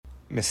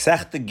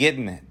Masechta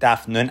Gittin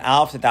Daf Nun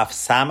Alf Daf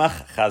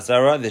Samach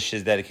Chazara. This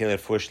is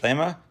dedicated for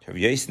Shlema to Rav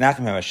Yosef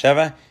Nachman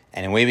Hasheva,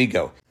 and away we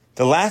go.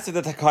 The last of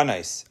the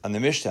Takanos on the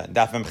Mishnah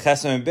Daf Mem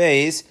Chesam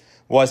Beis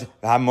was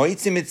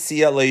V'hamoitzim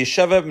Mitzia Lo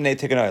Yeshava B'nei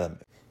Tekanolim.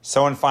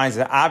 Someone finds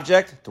an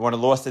object. The one who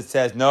lost it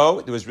says no,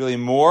 there was really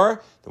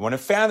more. The one who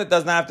found it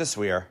does not have to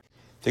swear.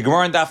 The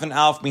Gemara in Daf and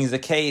Alf means the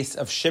case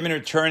of Shimon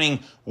returning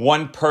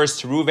one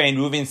purse to Reuven.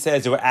 Reuven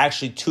says they were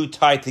actually two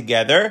tied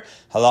together.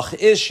 Halacha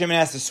is Shimon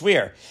has to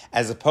swear,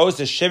 as opposed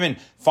to Shimon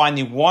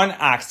finding one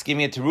ox,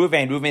 giving it to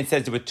Reuven. Reuven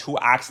says there were two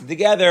oxen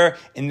together.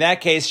 In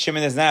that case,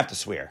 Shimon does not have to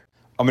swear.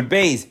 Amud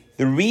Beis,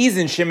 the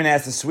reason Shimon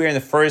has to swear in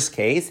the first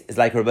case is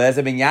like Rabbi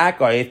Eliezer ben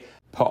Yaakov,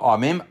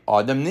 Pa'amim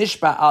Adam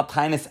Nishba Al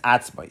Tainis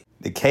Atzmai.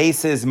 The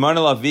case is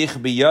Monel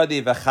Avich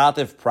Biyadi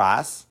V'Chaltev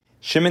Pras.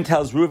 Shimon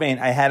tells Reuven,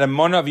 I had a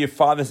monah of your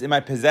father's in my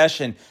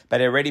possession,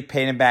 but I already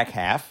paid him back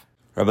half.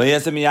 Rabbi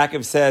Eliezer ben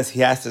Yaakov says he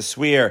has to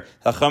swear.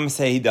 Chacham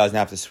say he doesn't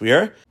have to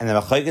swear. And the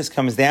Machlokes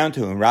comes down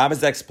to, in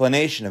Rabbi's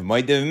explanation of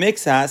Moedev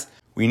Mixas,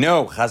 we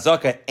know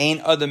Chazaka ain't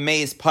other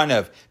meis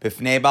panav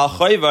b'fnei bal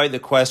choivai. The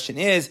question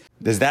is,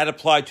 does that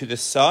apply to the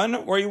son,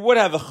 or you would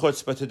have a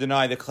chutzpah to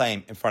deny the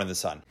claim in front of the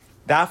son?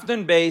 Daf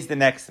Nun Beis, the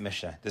next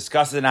Mishnah,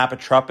 discusses an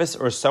apotropos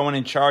or someone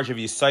in charge of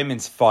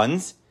Yisaimin's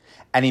funds,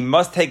 and he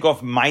must take off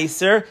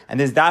meiser and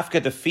his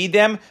dafka to feed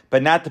them,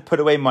 but not to put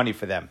away money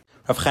for them.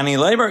 Rav Chani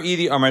Leiber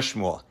Idi Amar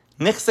Shmuel,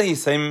 Nichse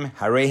Yisayim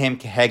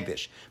Harehem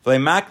Kehegdish,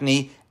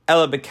 V'leimakni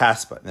Ela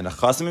Bekaspa. The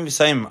Nechasim of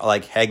Yisayim are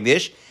like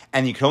Hegdish,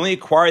 and you can only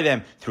acquire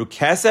them through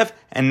Kesef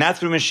and not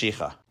through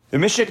Mashicha. The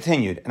Mishnah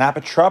continued, an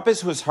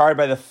apotropos who is hired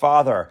by the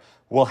father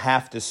will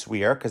have to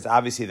swear, because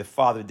obviously the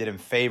father did him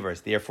favors,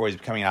 therefore he's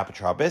becoming an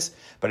apotropos.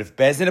 But if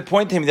Bezdin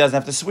appointed him, he doesn't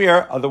have to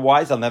swear,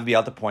 otherwise they'll never be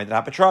able to appoint an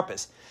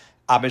apotropos.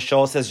 Abba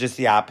Shol says just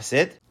the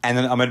opposite. And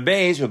then Amud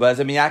Beis, Rabbi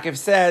Eliezer ben Yaakov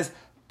says,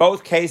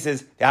 both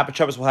cases, the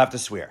apotropos will have to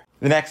swear.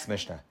 The next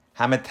Mishnah.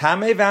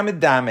 Hametame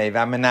v'amedame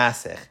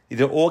v'amenasech.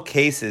 These are all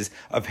cases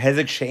of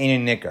hezek she'ein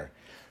and nicker.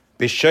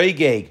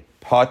 B'shoigeg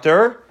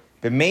potter,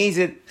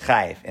 b'mezid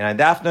chayif. And on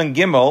Daf Nun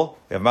Gimel,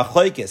 we have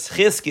Machlokes.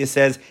 Chizkiah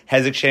says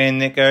hezek she'ein and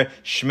nicker,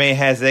 shmei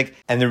hezek.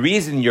 And the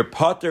reason you're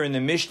potter in the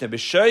Mishnah,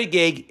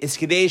 b'shoigeg, is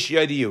kadei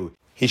sheyadiyu.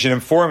 He should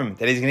inform him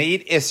that he's going to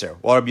eat Isser.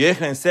 While Rabbi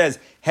Yochanan says,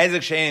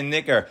 Hezek she'ein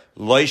nicker,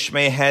 lo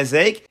shmei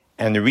hezek.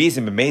 And the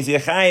reason, b'mezi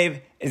chayiv,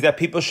 is that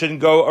people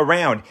shouldn't go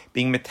around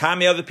being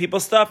metame other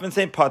people's stuff and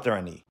saying pater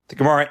ani. The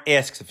Gemara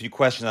asks a few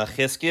questions on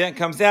Chizkiah and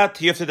comes out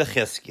to Yufta the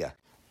Chizkiah.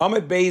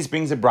 Amud Beis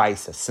brings a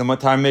brisa, similar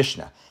to our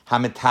Mishnah.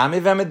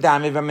 Hametame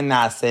v'amedame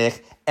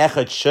v'amenasech,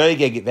 echad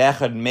shoigeg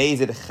v'echad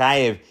mezid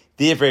chayiv,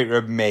 divrei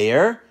Reb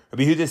Meir.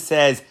 Rabbi Yehuda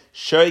says,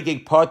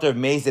 shoigeg pater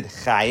mezid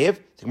chayiv.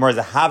 The Gemara is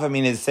a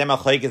havamin is the same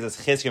machlokes as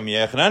Chizkiah and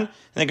Yochanan, and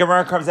the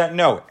Gemara comes out,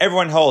 no,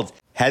 everyone holds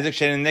hezek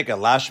she'ein nikah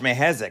lashmei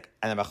hezek,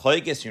 and the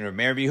machlokes in Rabbi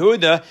Meir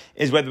Yehuda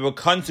is whether we'll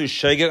come to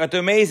shoigeg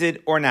atu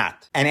mezid or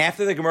not. And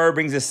after the Gemara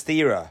brings a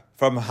stira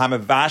from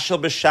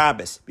Hamavashal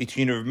b'Shabbos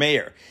between Rabbi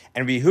Meir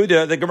and Rabbi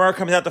Yehuda, the Gemara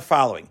comes out the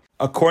following: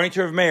 according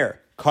to Rabbi Meir,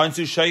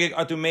 kansu shoigeg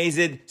atu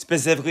mezid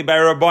specifically by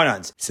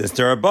Rabbanans, since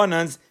the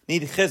Rabbanans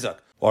need chizuk.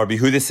 Or Rabbi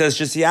Yehuda says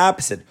just the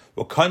opposite.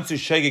 Well, kansu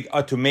shegig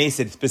atu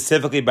mesid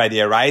specifically by the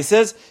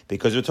Araisas,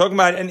 because we're talking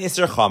about an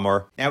Isser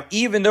Chamor. Now,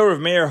 even though Rav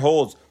Meir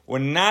holds we're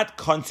not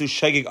kansu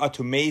shegig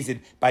atu mesid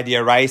by the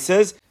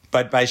Araisas,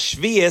 but by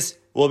Shvius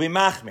will be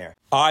Machmer.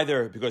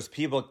 Either because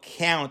people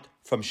count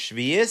from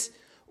Shvius,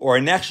 or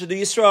Nechshad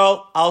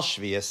Yisrael al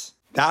Shvius.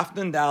 Daf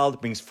Nun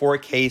Daled brings four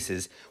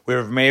cases where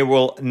Rav Meir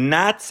will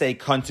not say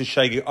kansu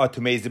shegig atu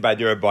mesid by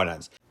the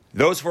Rabbanans.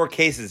 Those four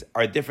cases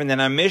are different than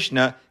our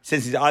Mishnah,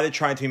 since he's either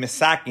trying to be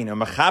masakin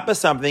or machapa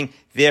something,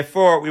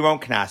 therefore we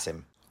won't knas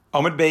him.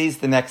 Amud Beis,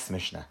 the next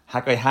Mishnah.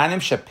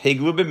 Hakohanim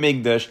shepiglu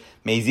b'migdash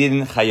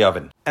meizidin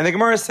chayavin. And the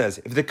Gemara says,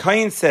 if the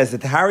kohen says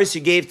that the haris you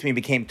gave to me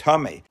became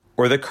tamei,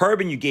 or the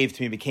carbon you gave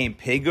to me became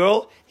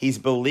pigul, he's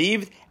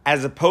believed,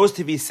 as opposed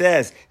to if he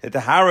says that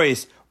the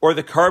haris or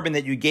the carbon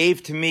that you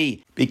gave to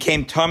me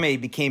became tamei,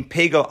 became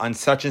pigul on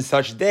such and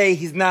such day,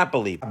 he's not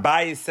believed.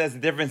 Abaye says the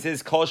difference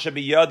is kol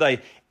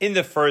shabiyadai. In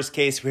the first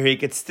case, where he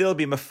could still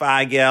be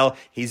mafagel,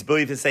 he's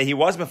believed to say he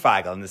was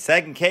mafagel. In the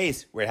second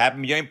case, where it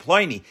happened b'yom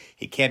ploini,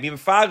 he can't be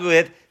mafagel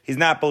it, he's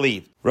not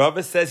believed.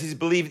 Rava says he's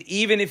believed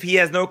even if he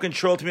has no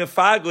control to be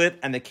mafagel it,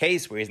 and the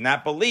case where he's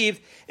not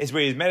believed is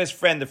where he's met his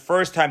friend the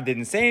first time,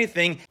 didn't say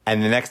anything,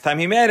 and the next time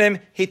he met him,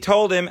 he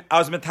told him, I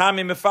was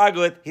matami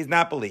mafagel it, he's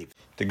not believed.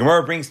 The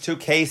Gemara brings two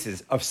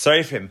cases of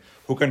Seifim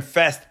who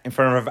confessed in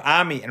front of Rav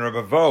Ami and Rav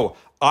Avo,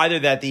 either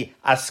that the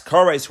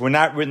askares were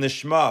not written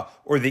lishma,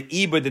 or the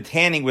ibud, the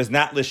tanning, was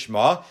not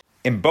lishma.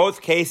 In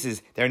both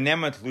cases, they're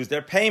never to lose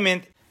their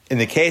payment. In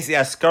the case of the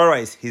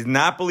askares, he's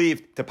not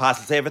believed to pass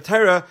the Sefer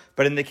Torah,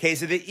 but in the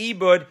case of the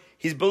ibud,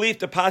 he's believed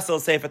to pass the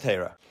Sefer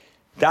Torah.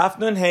 Daf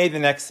Nun Hey, the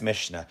next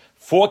Mishnah.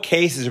 Four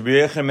cases Rabbi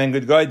Yochanan ben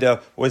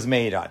Gudgoida was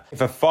made on.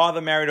 If a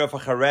father married off a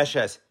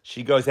chareshes,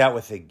 she goes out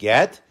with a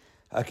get.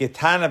 A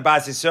ketana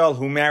bas Yisrael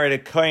who married a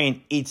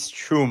kohen eats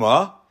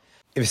truma.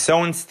 If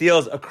someone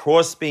steals a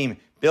crossbeam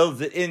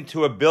builds it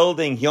into a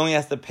building, he only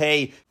has to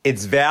pay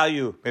its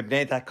value,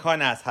 mibnei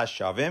takonas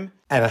hashavim,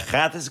 and a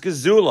chatas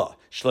gezula,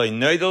 shloi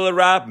noidol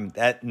rabim,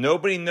 that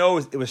nobody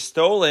knows it was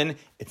stolen,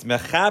 it's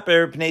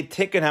mechaper pnei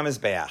tikkun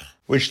hamizbeach,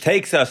 which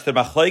takes us to the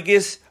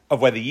machlokes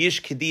of whether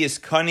yish kedi is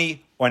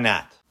kani or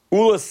not.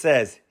 Ula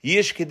says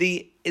yish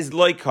kedi is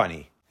loy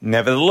kani.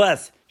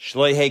 Nevertheless,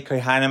 shloi hei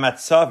kohanim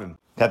atzavim,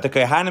 that the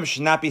kohanim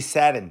should not be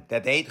saddened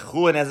that they ate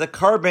chulin as a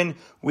carbon,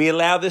 we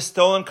allow this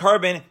stolen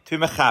carbon to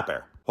be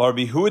mechaper. While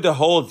Rabbi Yehuda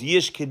holds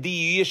yish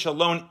kedi, yish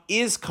alone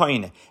is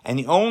koine, and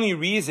the only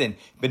reason,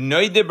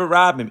 b'noide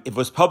barabim, if it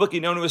was publicly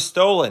known it was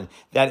stolen,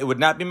 that it would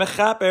not be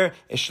mechaper,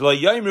 is shlo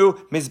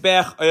yoimru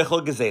mizbeach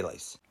oichel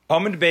gezelis.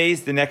 Amud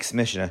Beis, the next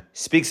Mishnah,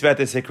 speaks about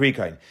the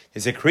Sekrikain.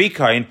 The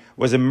Sekrikain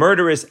was a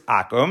murderous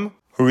akum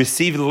who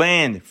received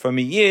land from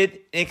a Yid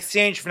in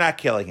exchange for not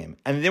killing him.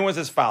 And then was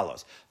as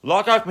follows.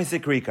 Lakach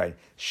Misekrikain.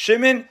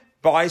 Shimon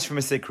buys from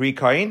a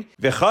Sekrikain,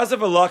 v'chazav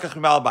lakach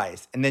mal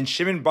bayis. And then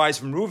Shimon buys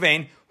from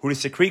Ruvain, who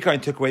the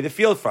Sekrikain took away the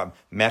field from.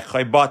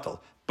 Mechai batal.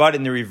 But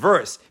in the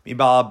reverse,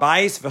 mibal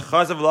bayis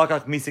v'chazav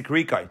lakach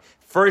misekrikain.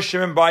 First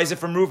Shimon buys it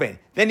from Ruvain,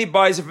 then he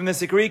buys it from the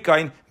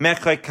Sekrikain,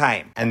 Mechai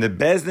Kaim. And the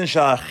Bezdin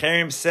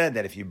Shalacherim said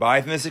that if you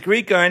buy from the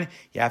Sekrikain,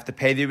 you have to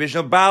pay the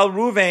original Baal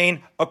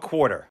Ruvain a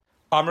quarter.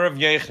 Amar of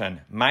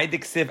Yochanan, my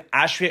diksiv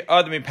ashri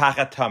admi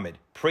pachat tamid.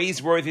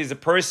 Praiseworthy is a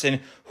person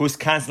who's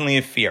constantly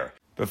in fear.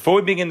 Before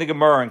we begin the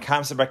Gemara and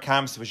Kamsa bar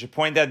Kamsa, we should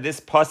point out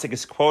this pasuk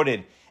is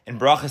quoted in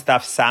Brachas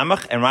Daf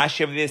Samach, and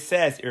Rashi over there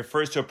says it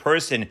refers to a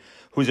person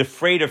who's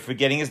afraid of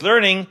forgetting his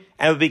learning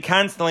and will be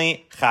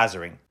constantly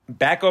chazering.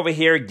 Back over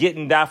here,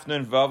 Gittin Daf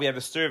Nun Vav, we have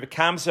a story of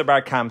Kamsa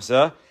bar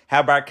Kamsa,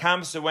 how Bar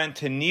Kamsa went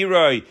to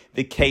Neroi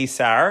the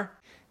Kesar.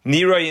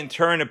 Neroi in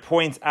turn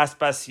appoints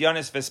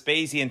Aspasionis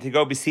Vespasian to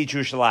go beseech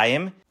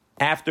Yerushalayim,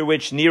 after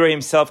which Neroi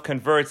himself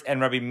converts and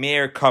Rabbi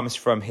Meir comes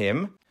from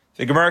him.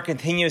 The Gemara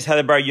continues how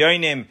the Bar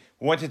Yonim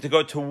wanted to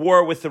go to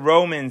war with the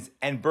Romans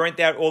and burnt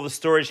out all the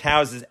storage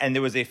houses, and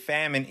there was a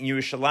famine in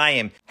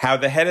Yerushalayim. How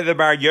the head of the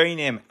Bar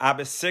Yonim,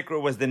 Abba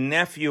Sikra, was the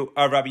nephew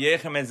of Rabbi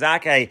Yechim ben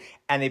Zakkai,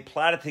 and they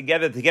plotted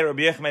together to get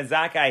Rabbi Yechim ben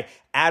Zakkai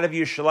out of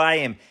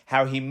Yerushalayim.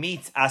 How he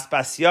meets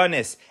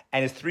Aspasionis,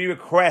 and his three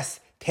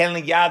requests, Ten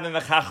Yad and the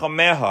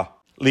Chachomeha,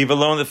 leave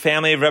alone the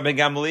family of Rabbi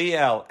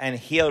Gamliel, and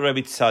heal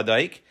Rabbi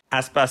Tzadok.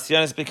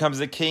 Aspasionis becomes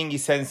the king. He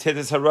sends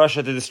Titus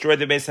HaRasha to destroy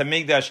the Beis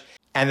HaMikdash,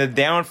 and the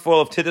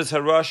downfall of Titus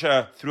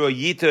HaRasha through a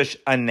Yitush,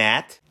 a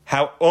gnat.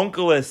 How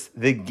Onkelos,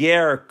 the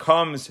ger,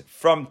 comes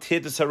from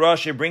Titus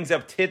HaRasha, brings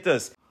up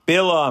Titus,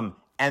 Bilam,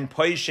 and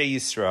Poishe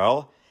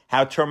Yisrael.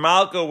 How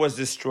Tormalko was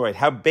destroyed.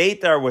 How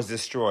Beitar was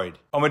destroyed.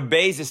 Amud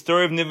Beis, the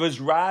story of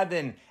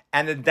Nivuzradin,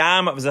 and the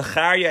dam of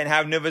Zachariah, and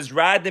how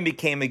Nivuzradin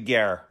became a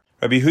ger.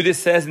 Rabbi Yehuda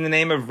says in the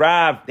name of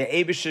Rav, the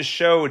Abisha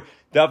showed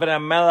David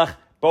HaMelech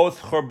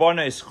both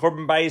Chorbonos,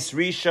 Chorban Bayis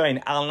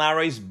Rishon, Al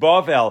Narais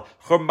Bavel,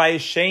 Chorban Bayis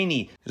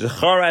Sheni,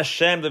 Zechar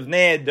Hashem,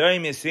 Levnei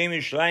Adoim, Yisraim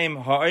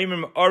Yishlaim,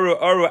 Ha'imim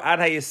Oru Ad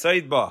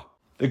HaYesaidba.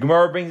 The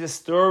Gemara brings a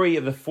story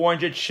of the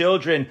 400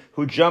 children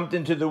who jumped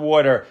into the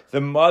water,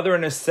 the mother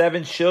and her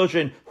 7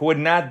 children who would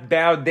not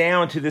bow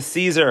down to the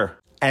Caesar.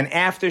 And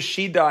after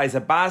she dies,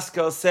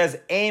 Abaskel says,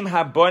 Eim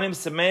Habonim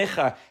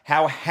Samecha,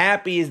 how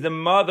happy is the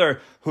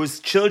mother whose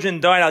children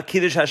died Al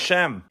Kiddush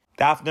Hashem.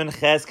 Daf Nun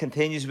Ches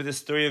continues with the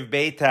story of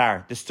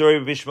Beitar, the story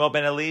of Bishmael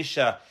ben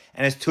Elisha,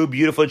 and his 2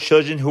 beautiful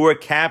children who were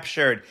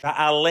captured.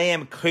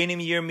 Aleim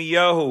Koinim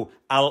Yirmiyahu,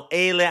 Al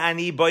Eile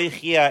Ani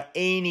Boichia,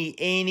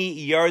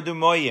 Eini Yardu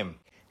Moyim.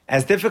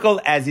 As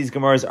difficult as these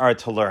Gemaras are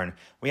to learn,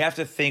 we have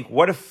to think,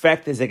 what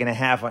effect is it going to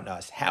have on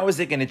us? How is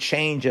it going to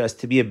change us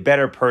to be a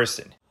better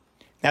person?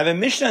 Now, the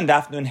Mishnah in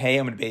Daf Nun Hey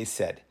Amud Beis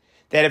said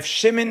that if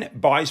Shimon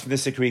buys from the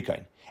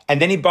Sekrikain,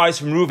 and then he buys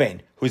from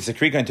Ruvain, who the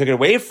Sekrikain took it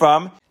away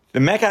from, the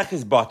mekach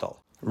is batal.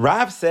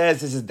 Rav says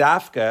this is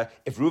dafka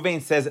if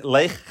Ruvain says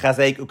leich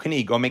chazek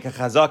ukni, go make a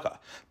chazaka.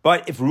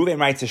 But if Ruvain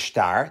writes a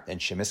shtar, then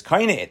Shimon is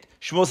kaina it.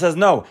 Shmuel says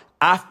no.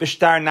 Af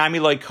b'shtar nami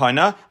loy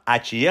kana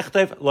achi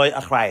yichtav loy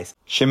achrayis.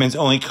 Shimon's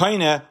only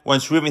kaina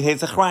once Ruvain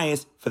takes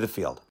achrayis for the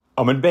field.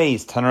 Amud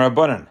Beis Tanar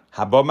Rabbanan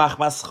haba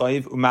machmas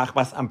chayiv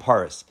umachmas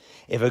amparis.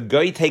 If a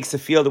guy takes a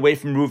field away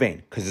from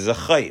Ruvain because there's a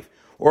chayiv,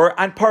 or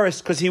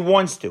amparis because he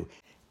wants to,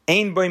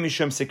 Ein boy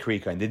mishum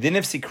sekrikain. The din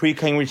of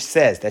sekrikain, which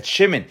says that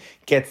Shimon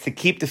gets to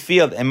keep the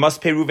field and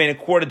must pay Ruvain a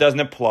quarter, doesn't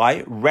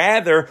apply.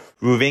 Rather,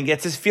 Ruvain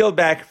gets his field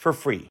back for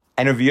free.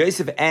 And Rav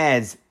Yosef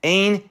adds,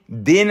 Ein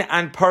din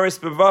an paris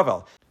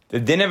bevavel. The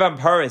din of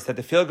Amparis, that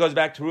the field goes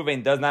back to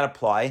Ruvain, does not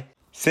apply.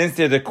 Since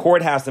there's a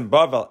courthouse in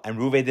Bavel and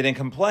Ruvain didn't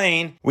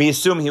complain, we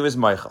assume he was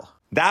Michael.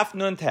 Daf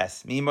nun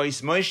tes, mi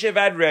mois Moshe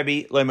vad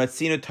Rebbe, lo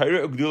matzinu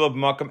Torah ugdula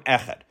b'makam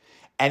echad.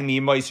 And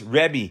mi mois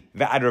Rebbe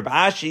vad Rab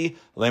Ashi,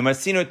 lo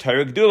matzinu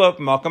Torah ugdula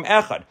b'makam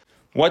echad.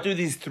 What do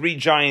these 3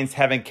 giants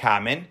have in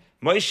common?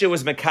 Moshe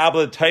was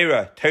Mekabel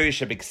Torah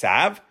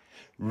Shebiksav.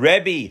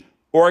 Rebbe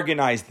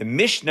organized the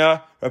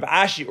Mishnah. Rab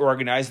Ashi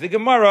organized the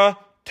Gemara,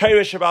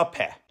 Torah Shebal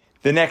Peh.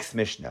 The next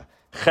Mishnah.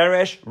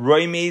 Cheresh,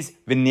 Roimiz,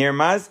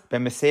 V'nirmaz,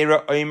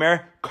 B'mesera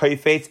Omer,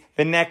 Koifetz,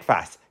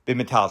 V'nekfas,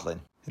 B'metaltlin.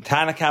 The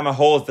Tanakama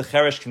holds the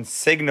Cheresh can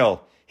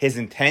signal his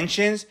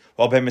intentions,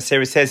 while Ben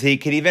Meseira says he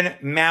could even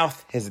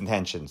mouth his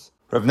intentions.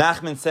 Rav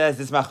Nachman says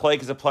this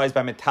machlokes applies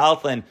by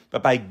metaltlin,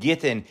 but by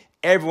Gittin,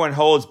 everyone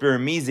holds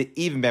beremiza,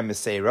 even Ben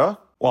Meseira.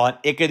 While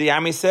Ikar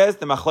Diyami says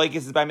the machlokes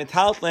is by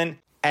metaltlin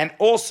and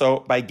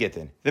also by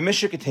Gittin. The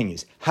Mishnah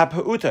continues: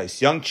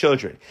 Hapautos, young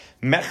children,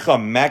 mecha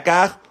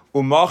mekach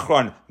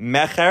umachron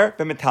mecher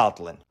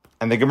b'metaltlin.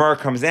 And the Gemara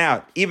comes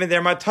out, even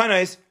their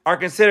matanos are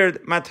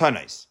considered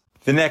matanos.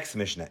 The next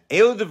Mishnah,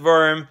 Elu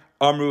devarim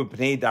amru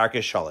b'nei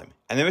darkei shalom.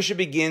 And the Mishnah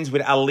begins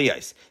with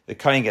aliyahs. The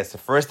Kohen gets the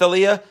first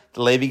aliyah,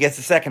 the Levi gets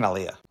the second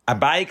aliyah.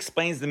 Abai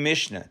explains the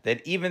Mishnah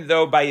that even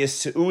though by a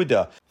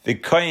Seuda, the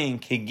Kohen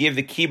can give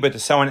the kibbutz to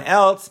someone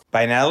else,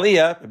 by an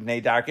aliyah,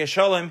 b'nei darkei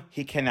shalom,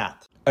 he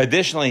cannot.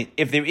 Additionally,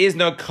 if there is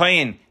no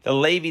Kohen, the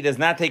Levi does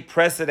not take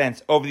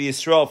precedence over the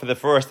Yisrael for the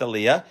first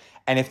aliyah.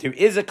 And if there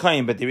is a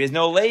Kohen, but there is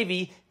no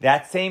Levi,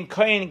 that same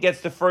Kohen gets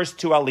the first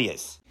two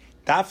aliyahs.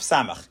 Daf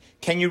Samach.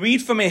 Can you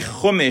read from a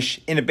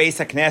chumash in a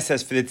Beis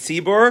HaKnesses for the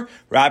tzibur?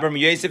 Rabbi and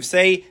Yosef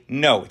say,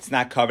 no, it's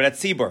not covered at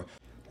tzibur.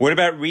 What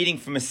about reading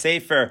from a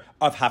sefer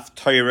of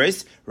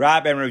Haftorahs?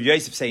 Rabbi and Rabbi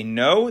Yosef say,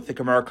 no. The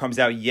Gemara comes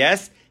out,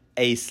 yes.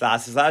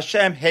 Eislas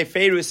Hashem,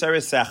 heferu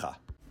sarasecha.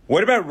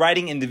 What about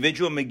writing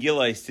individual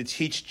Megillos to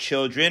teach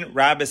children?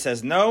 Rabbi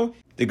says, no.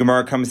 The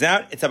Gemara comes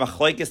out, it's a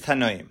machlokes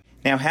tanoim.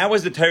 Now, how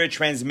was the Torah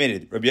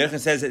transmitted? Rabbi Yochanan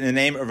says it in the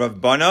name of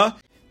Rav Bana,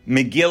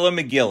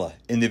 Megillah,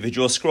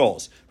 individual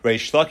scrolls.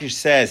 Reish Lakish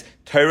says,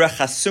 Torah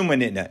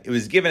chasuma nitna. It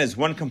was given as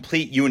one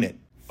complete unit.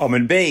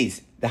 Amud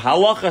Beis, the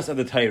halachas of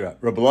the Torah.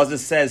 Rabbi Elazar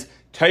says,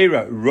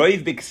 Torah,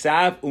 roiv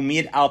biksav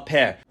umiyat al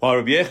peh. While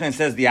Rabbi Yochanan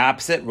says the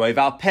opposite, roiv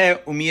al peh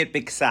umiyat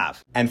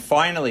biksav. And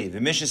finally, the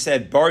Mishnah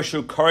said,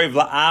 Barshu koriv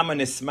la'ama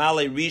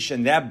nismale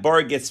rishon. That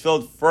bar gets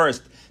filled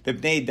first.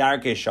 B'nei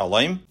darkei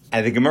shalom.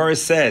 And the Gemara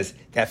says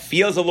that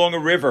fields along a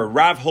river,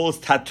 Rav holds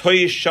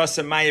tatoy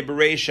shasamaya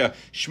bereisha.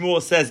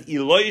 Shmuel says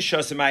Eloi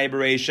shasamaya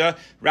bereisha.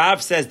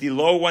 Rav says the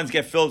lower ones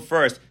get filled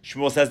first.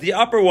 Shmuel says the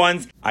upper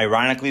ones.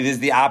 Ironically, this is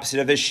the opposite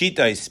of the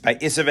shitos by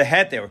Issa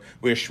v'heter,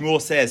 where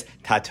Shmuel says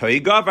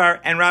tatoy gavar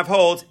and Rav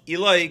holds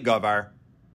Eloi gavar.